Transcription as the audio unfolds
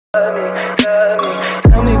Tell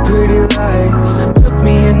me pretty lies, look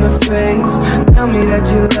me in the face. Tell me that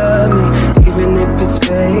you love me, even if it's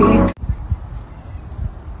fake.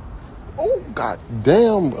 Oh, god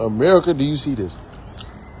damn, America, do you see this?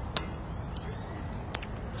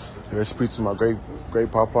 Let's speak to my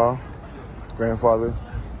great papa, grandfather.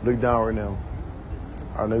 Look down right now.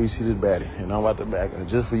 I know you see this baddie, and I'm about to back it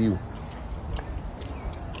just for you.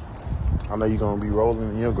 I know you're gonna be rolling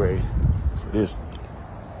in your grave for this.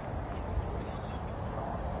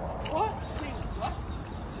 What? Wait, what?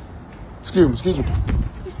 Excuse me.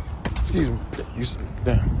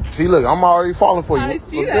 Damn. See, look, I'm already falling for you. I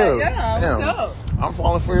see What's that. good? Yeah, Damn. what's up? I'm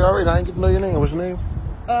falling for you already. I ain't get to know your name. What's your name?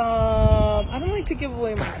 I don't like to give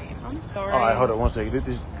away my name. I'm sorry. All right, hold on one second.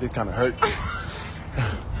 This kind of hurt.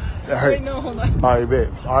 That hurt. Wait, no, hold on. All right, bet.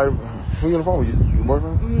 All right, who you on the phone with? Your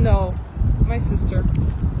boyfriend? No, my sister.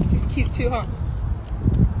 She's cute too, huh?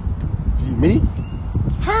 Me?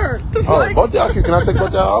 Her. The Oh, fuck? both y'all. Can I take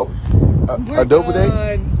both y'all out? We're A double date?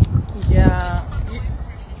 good. Yeah.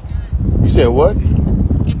 You said what?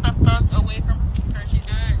 Keep the fuck away from her. She's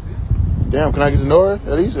good. Damn, can I get to know her?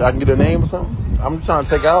 At least I can get her name or something. I'm just trying to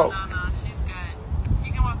take her out. No, she's good.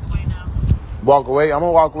 You can walk away now. Walk away. I'm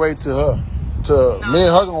gonna walk away to her. Me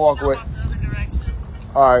and her gonna walk away. Walk the other direction.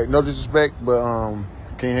 All right, no disrespect, but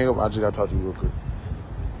can you hang up? I just gotta talk to you real quick.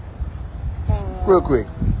 Real quick.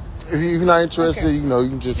 If you're not interested, Okay. you know, you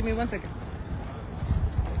can just. Give me 1 second.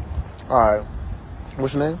 All right.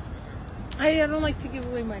 What's your name? I don't like to give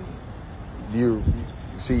away my name. You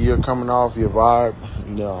see, you're coming off your vibe.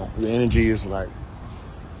 You know, your energy is like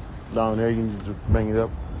down there. You can just bring it up.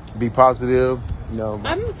 Be positive. You know,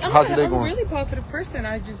 I'm how's your day a going? really positive person.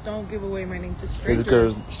 I just don't give away my name to strangers.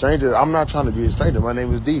 Because strangers, I'm not trying to be a stranger. My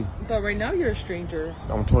name is D. But right now you're a stranger.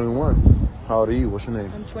 I'm 21. How old are you? What's your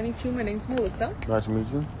name? I'm 22. My name's Melissa. Nice to meet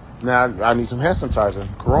you. Now I need some hand sanitizer.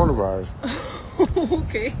 Coronavirus.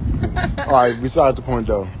 Okay. All right. Besides the point,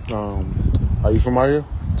 though, are you from out here?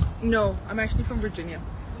 No, I'm actually from Virginia.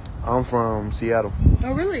 I'm from Seattle.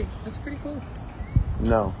 Oh, really? That's pretty close.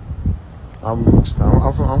 No, I'm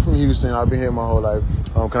from Houston. I've been here my whole life.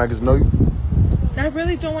 Can I get to know you? I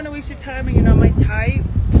really don't want to waste your time, and you're not my type.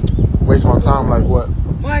 Waste my time like what?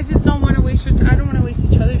 Well, I just don't want to waste your time. I don't want to waste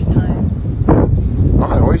each other's time. I'm not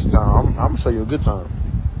gonna waste your time. I'm gonna show you a good time.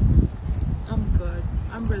 I'm good.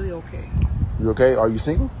 I'm really okay. You okay? Are you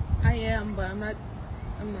single? I am, but I'm not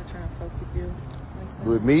trying to fuck with you. Like,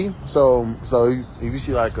 With me? So if you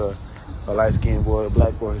see like a light skinned boy, a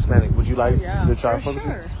black boy, Hispanic, would you like yeah, to try to for fuck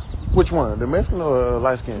sure. with you? Which one? The Mexican or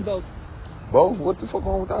light skin? Both. Both? What the fuck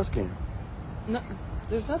wrong with dark skin? No,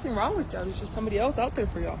 there's nothing wrong with y'all. There's just somebody else out there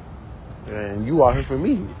for y'all. And you are here for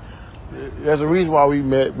me. There's a reason why we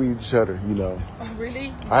met with each other, you know. Oh,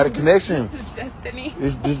 really? I had a connection. This is destiny.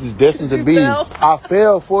 This is destined to You be. fell? I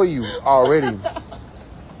fell for you already. And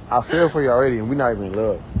we're not even in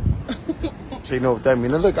love. So you know what that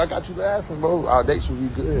means. Now look, I got you laughing, bro. Our dates will be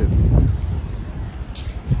good.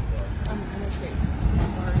 I'm okay.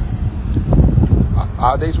 I'm sorry.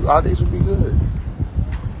 Our dates will be good.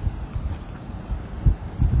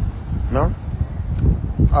 No?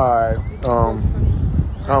 Alright.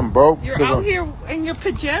 I'm broke. You're out here in your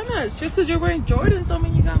pajamas. Just because you're wearing Jordans don't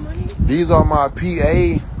mean you got money. These are my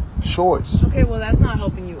PA shorts. Okay, well, that's not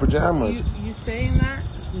helping you. Pajamas. You saying that?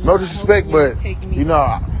 No disrespect, but you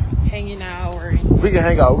know, hanging out or we can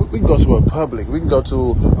hang out. We can go to a public. We can go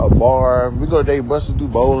to a bar. We can go to Dave Buster's, do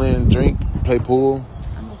bowling, drink, play pool.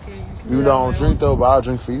 I'm okay. You don't drink though, but I'll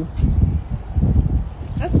drink for you.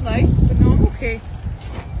 That's nice, but no, I'm okay.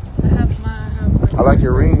 I have my. I like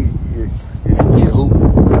your ring, your hoop.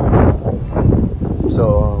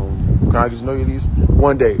 So, can I just know you at least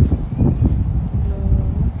one day?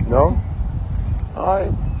 No? All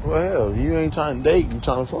right. Well, hell, you ain't trying to date. You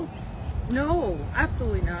trying to fuck? No,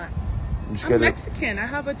 absolutely not. I'm Mexican. I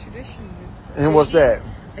have a tradition. And what's that?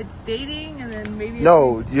 It's dating and then maybe.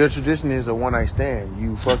 No, your tradition is a one night stand.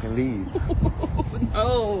 You fucking leave.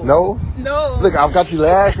 No. No? No. Look, I've got you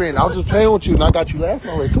laughing. I was just playing with you and I got you laughing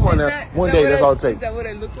already. Come on now. One day, that's all it takes. Is that what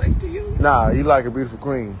I look like to you? Nah, you like a beautiful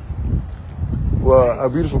queen. Well, a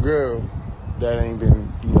beautiful girl that ain't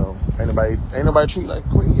been, you know, ain't nobody treat you like a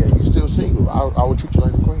queen yet. You still single. I would treat you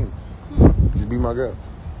like a queen. Just be my girl.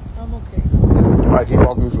 I'm okay. All right, keep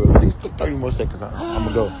walking me for at least 30 more seconds. I'm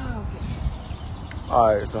gonna go. Okay.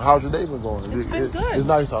 All right, so how's your day been going? It's been good. It's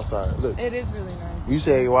nice outside. Look, It is really nice. you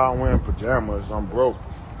say, well, I'm wearing pajamas. I'm broke.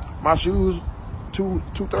 My shoes,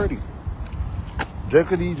 $230. Just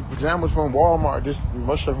because these pajamas from Walmart, just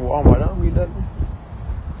my shirt from Walmart, that don't mean nothing.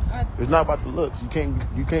 It's not about the looks. You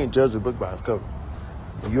can't judge a book by its cover.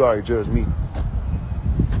 You already judged me.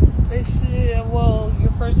 Well,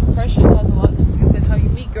 your first impression has a lot to do with how you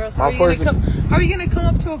meet girls. How My are you gonna come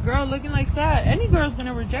up to a girl looking like that? Any girl's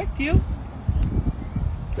gonna reject you.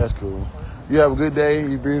 That's cool. You have a good day.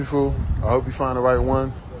 You're beautiful. I hope you find the right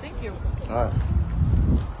one. Thank you. All right.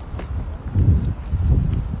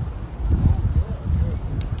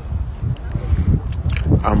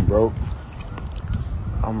 I'm broke.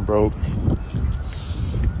 I'm broke.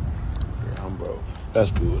 Yeah, I'm broke.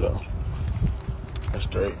 That's cool though. That's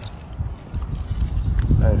straight.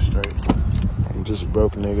 That is straight. I'm just a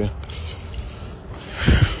broke nigga.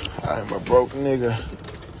 I'm a broke nigga.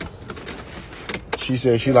 She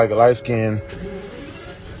said she like a light skin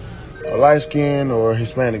or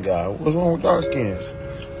Hispanic guy. What's wrong with dark skins?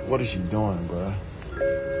 What is she doing, bro?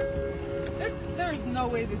 There is no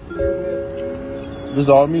way this is your hood. This is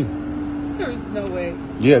all me. There is no way.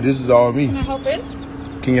 Yeah, this is all me. Can I hop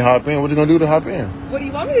in? Can you hop in? What you gonna do to hop in? What do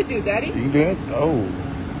you want me to do, Daddy? You do it? Oh,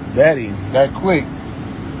 daddy, that quick.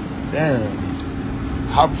 Damn.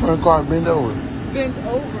 Hop in front of the car and bend over. Bend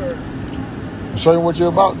over. Show you what you're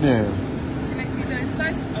about then. Can I see the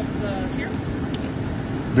inside of the here?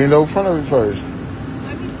 Bend over in front of it first.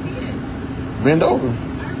 Let me see it. Bend over. I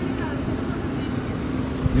already had a full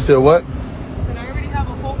conversation. You said what? I said I already have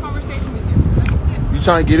a full conversation with you. Let me see it. You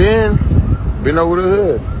trying to get in? Bend over the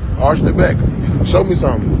hood. Arch the back. Show me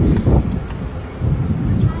something.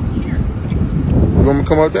 What's wrong here? You want me to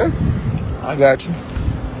come out there? I got you.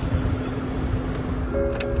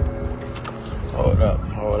 Hold up.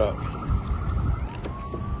 Hold up.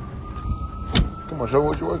 Come on, show me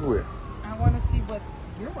what you're working with. I want to see what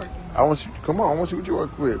you're working with. I want to see. Come on, I want to see what you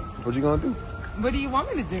work with. What you gonna do? What do you want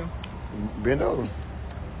me to do? Bend over.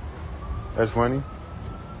 That's funny.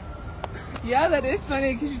 Yeah, that is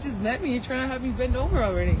funny because you just met me. You're trying to have me bend over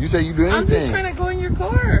already. You say you do anything. I'm just trying to go in your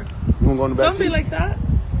car. You wanna go in the back Don't seat? be like that.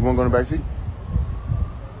 You wanna go in the back seat?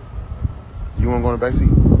 You wanna go in the back seat?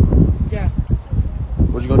 Yeah.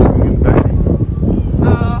 What you gonna do when you get in the back seat?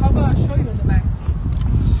 How about I show you in the back seat?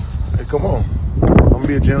 Hey, come on. I'm gonna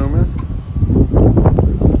be a gentleman.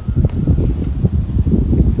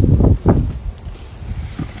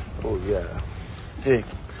 Oh yeah. Hey,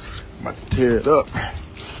 I'm about to tear it up.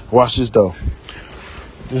 Watch this though.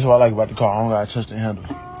 This is what I like about the car. I don't gotta touch the handle.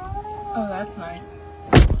 Oh, that's nice.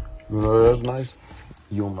 You know that's nice?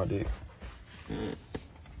 You on my dick.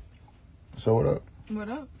 So what up? What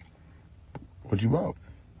up? What you bought?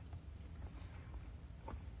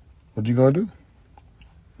 What you gonna do?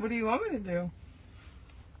 What do you want me to do?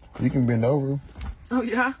 You can bend over. Oh,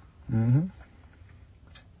 yeah? Mm-hmm.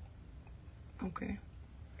 Okay.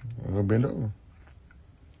 I'm gonna bend over.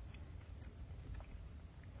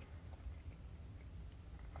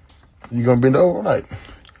 You gonna bend over, right?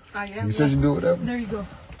 I am. You said you do whatever. There you go.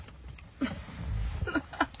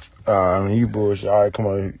 I mean, you bullshit. All right, come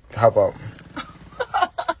on, hop out.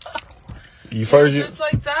 You Just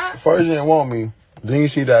like that? First you didn't want me. Then you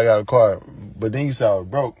see that I got a car. But then you said I was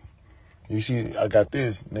broke. You see I got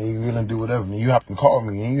this. Then you gonna do whatever. Then you have to call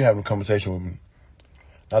me and you having a conversation with me.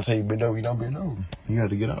 I tell you bend over, you don't bend over. You have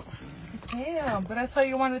to get up. Damn, but I thought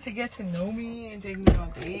you wanted to get to know me and take me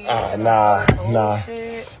on dates. Nah.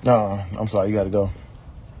 Shit. No, I'm sorry, you gotta go.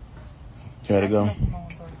 You gotta go. No,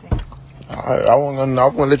 thanks. I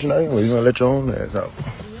won't let you know anyway. You're gonna let your own ass out.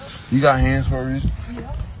 You got hands for a reason.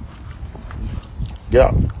 Yeah. Get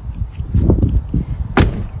out.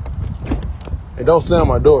 Hey, don't slam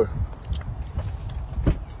my door.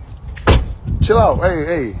 Chill out.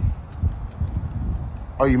 Hey.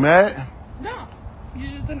 Are you mad? No,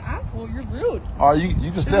 you're just an asshole. You're rude. Oh, you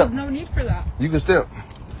can step. There's no need for that. You can step.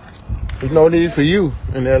 There's no need for you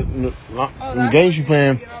in that in games you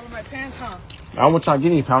playing. Get out of my pants, huh? I wasn't trying to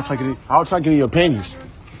get any pants. I was trying to get in your panties.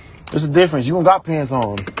 There's a difference. You don't got pants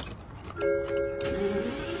on.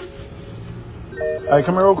 Hey,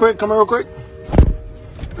 come here real quick.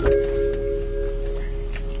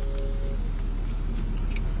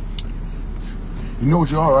 You know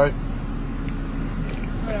what you are, right?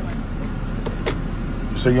 Whatever.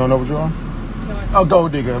 You say you don't know what you are? No, Oh,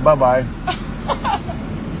 gold digger. Bye-bye.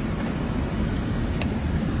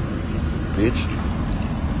 Bitch.